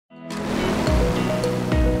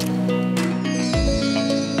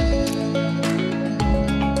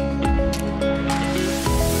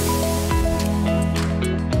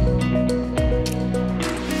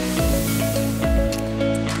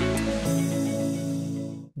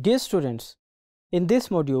Dear students, in this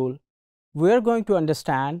module, we are going to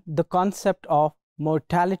understand the concept of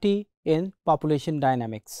mortality in population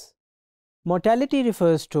dynamics. Mortality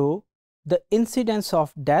refers to the incidence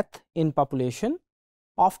of death in population,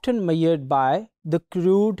 often measured by the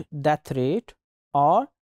crude death rate or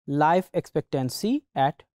life expectancy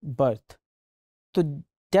at birth. तो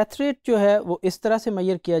death rate जो है वो इस तरह से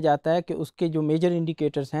major किया जाता है कि उसके जो मेजर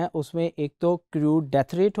इंडिकेटर्स हैं उसमें एक तो क्रूड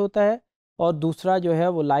डेथ रेट होता है और दूसरा जो है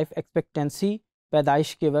वो लाइफ एक्सपेक्टेंसी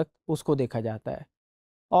पैदाइश के वक्त उसको देखा जाता है।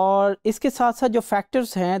 और इसके साथ साथ जो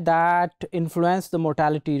फैक्टर्स हैं that influence the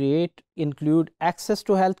mortality rate include access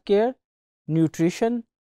to health care, nutrition,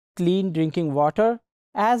 clean drinking water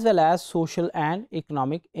as well as social and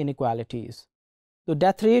economic inequalities. तो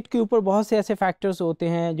डेथ रेट के ऊपर बहुत से ऐसे फैक्टर्स होते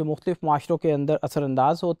हैं जो मुख्तलिफ माशरों के अंदर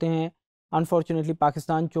असरअंदाज होते हैं। अनफॉर्चुनेटली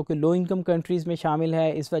पाकिस्तान चूँकि लो इनकम कंट्रीज़ में शामिल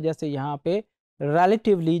है, इस वजह से यहाँ पे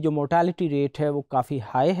रिलेटिवली जो मोर्टेलिटी रेट है वो काफ़ी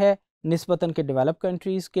हाई है निस्बतन के डेवलप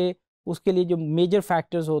कंट्रीज़ के। उसके लिए जो मेजर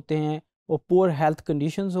फैक्टर्स होते हैं वो पुअर हेल्थ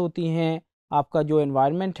कंडीशंस होती हैं, आपका जो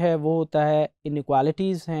एनवायरनमेंट है वो होता है,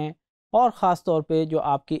 इनइक्वालिटीज़ हैं और ख़ास तौर पे जो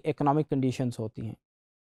आपकी इकोनॉमिक कंडीशंस होती हैं।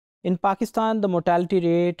 In Pakistan, the mortality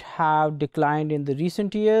rate have declined in the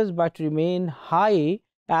recent years but remain high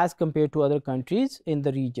as compared to other countries in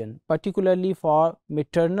the region, particularly for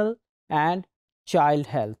maternal and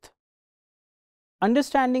child health.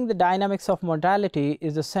 Understanding the dynamics of mortality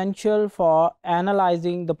is essential for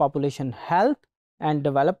analyzing the population health and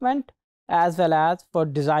development as well as for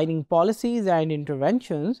designing policies and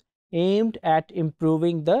interventions aimed at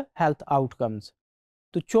improving the health outcomes.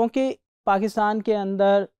 तो चूँकि पाकिस्तान के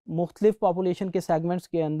अंदर मुख्तलिफ population के segments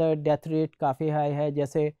के अंदर death rate काफ़ी high है,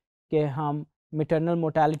 जैसे कि हम मैटरनल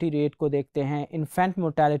मोर्टेलिटी रेट को देखते हैं, इन्फेंट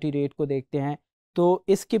मोर्टेलिटी रेट को देखते हैं, तो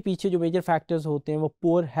इसके पीछे जो मेजर फैक्टर्स होते हैं वो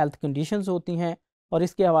पुअर हेल्थ कंडीशंस होती हैं और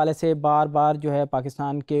इसके हवाले से बार बार जो है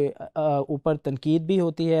पाकिस्तान के ऊपर तनकीद भी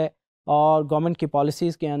होती है और गवर्नमेंट की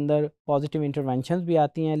पॉलिसीज़ के अंदर पॉजिटिव इंटरवेंशंस भी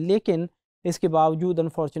आती हैं। लेकिन इसके बावजूद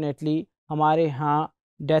अनफॉर्चुनेटली हमारे यहाँ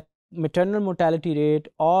डेथ मैटरनल मोर्टेलिटी रेट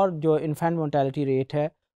और जो इन्फेंट मोर्टेलिटी रेट है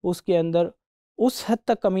उसके अंदर उस हद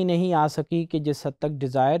तक कमी नहीं आ सकी कि जिस हद तक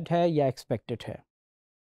डिज़ायर्ड है या एक्सपेक्टेड है।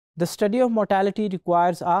 The study of mortality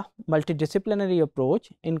requires a multidisciplinary approach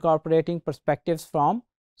incorporating perspectives from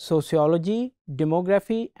sociology,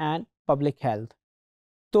 demography and public health.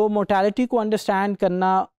 तो मोर्टेलिटी को अंडरस्टैंड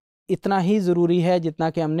करना इतना ही ज़रूरी है जितना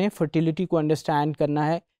कि हमने फर्टिलिटी को अंडरस्टैंड करना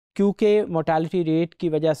है, क्योंकि मोर्टेलिटी रेट की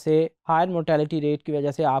वजह से, हायर मोर्टेलिटी रेट की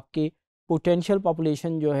वजह से आपकी पोटेंशियल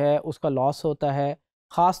पॉपुलेशन जो है उसका लॉस होता है।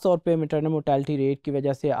 ख़ास तौर पे मैटरनल मोर्टेलिटी रेट की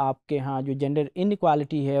वजह से आपके यहाँ जो जेंडर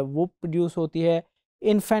इनइक्वालिटी है वो प्रोड्यूस होती है।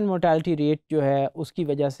 इन्फेंट मोर्टेलिटी रेट जो है उसकी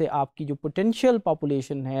वजह से आपकी जो पोटेंशियल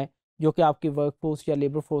पॉपुलेशन है जो कि आपकी वर्क फोर्स या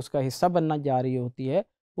लेबर फोर्स का हिस्सा बनना जा रही होती है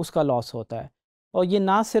उसका लॉस होता है। और ये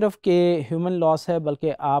ना सिर्फ के ह्यूमन लॉस है बल्कि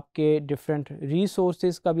आपके डिफरेंट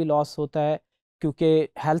रिसोर्सेज का भी लॉस होता है, क्योंकि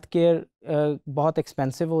हेल्थ केयर बहुत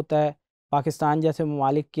एक्सपेंसिव होता है पाकिस्तान जैसे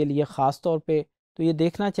ममालिक के लिए ख़ास तौर पे। तो ये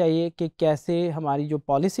देखना चाहिए कि कैसे हमारी जो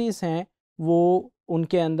पॉलिसीज़ हैं वो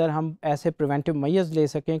उनके अंदर हम ऐसे प्रिवेंटिव मेजर्स ले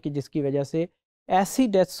सकें कि जिसकी वजह से ऐसी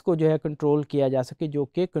डेथ्स को जो है कंट्रोल किया जा सके जो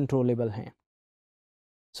कि कंट्रोलेबल हैं।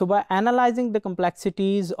 So by analyzing the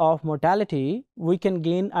complexities of mortality, we can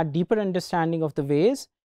gain a deeper understanding of the ways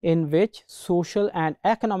in which social and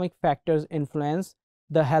economic factors influence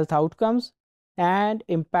the health outcomes and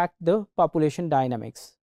impact the population dynamics.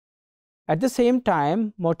 At the same time,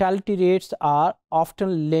 mortality rates are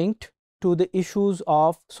often linked to the issues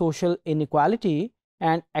of social inequality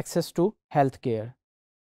and access to health care.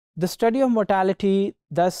 The study of mortality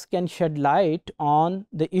thus can shed light on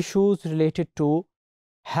the issues related to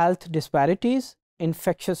health disparities,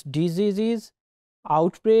 infectious diseases,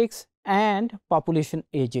 outbreaks and population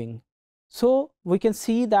aging. So we can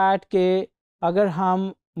see that कि अगर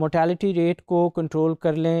हम mortality rate को control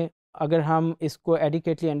कर लें, अगर हम इसको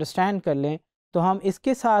adequately understand कर लें, तो हम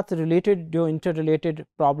इसके साथ रिलेटेड जो इंटर रिलेटेड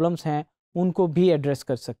प्रॉब्लम्स हैं उनको भी एड्रेस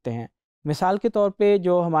कर सकते हैं। मिसाल के तौर पे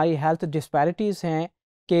जो हमारी हेल्थ डिस्पैरिटीज़ हैं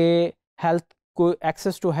कि हेल्थ को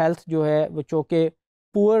एक्सेस टू हेल्थ जो है वो चूँकि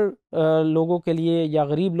पुअर लोगों के लिए या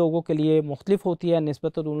गरीब लोगों के लिए मुख्तलिफ होती है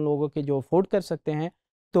निस्बतन उन लोगों के जो अफोर्ड कर सकते हैं,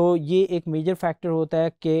 तो ये एक मेजर फैक्टर होता है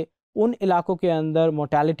कि उन इलाकों के अंदर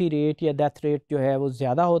मोर्टेलिटी रेट या डेथ रेट जो है वो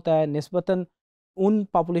ज़्यादा होता है निस्बतन उन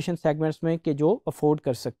पॉपुलेशन सेगमेंट्स में कि जो अफोर्ड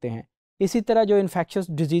कर सकते हैं। इसी तरह जो इन्फेक्शस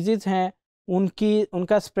डिजीज़ हैं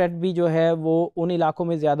उनका स्प्रेड भी जो है वो उन इलाकों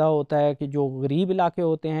में ज़्यादा होता है कि जो गरीब इलाके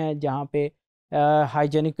होते हैं जहाँ पे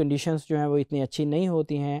हाइजीनिक कंडीशंस जो हैं वो इतनी अच्छी नहीं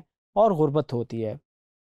होती हैं और गुर्बत होती है।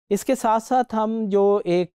 इसके साथ साथ हम जो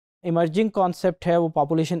एक इमर्जिंग कॉन्सेप्ट है वो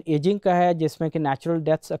पॉपुलेशन एजिंग का है, जिसमें कि नेचुरल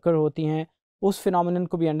डेथ्स अकर होती हैं उस फिनोमिनन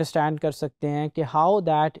को भी अंडरस्टैंड कर सकते हैं कि how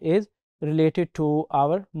that is related to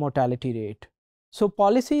our mortality rate. So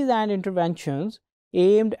policies and interventions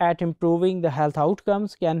aimed at improving the health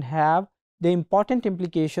outcomes can have the important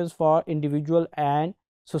implications for individual and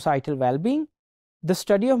societal well-being. The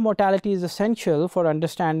study of mortality is essential for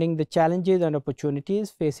understanding the challenges and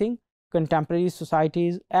opportunities facing contemporary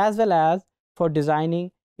societies, as well as for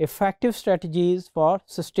designing effective strategies for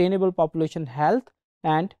sustainable population health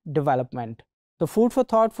and development. The food for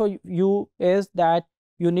thought for you is that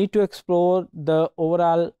you need to explore the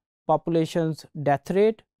overall population's death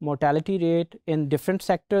rate, mortality rate in different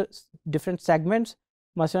sectors, different segments.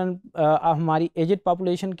 मसलन हमारी aged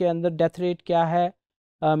population के अंदर death rate क्या है,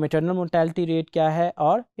 maternal mortality rate क्या है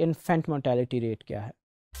और infant mortality rate क्या है.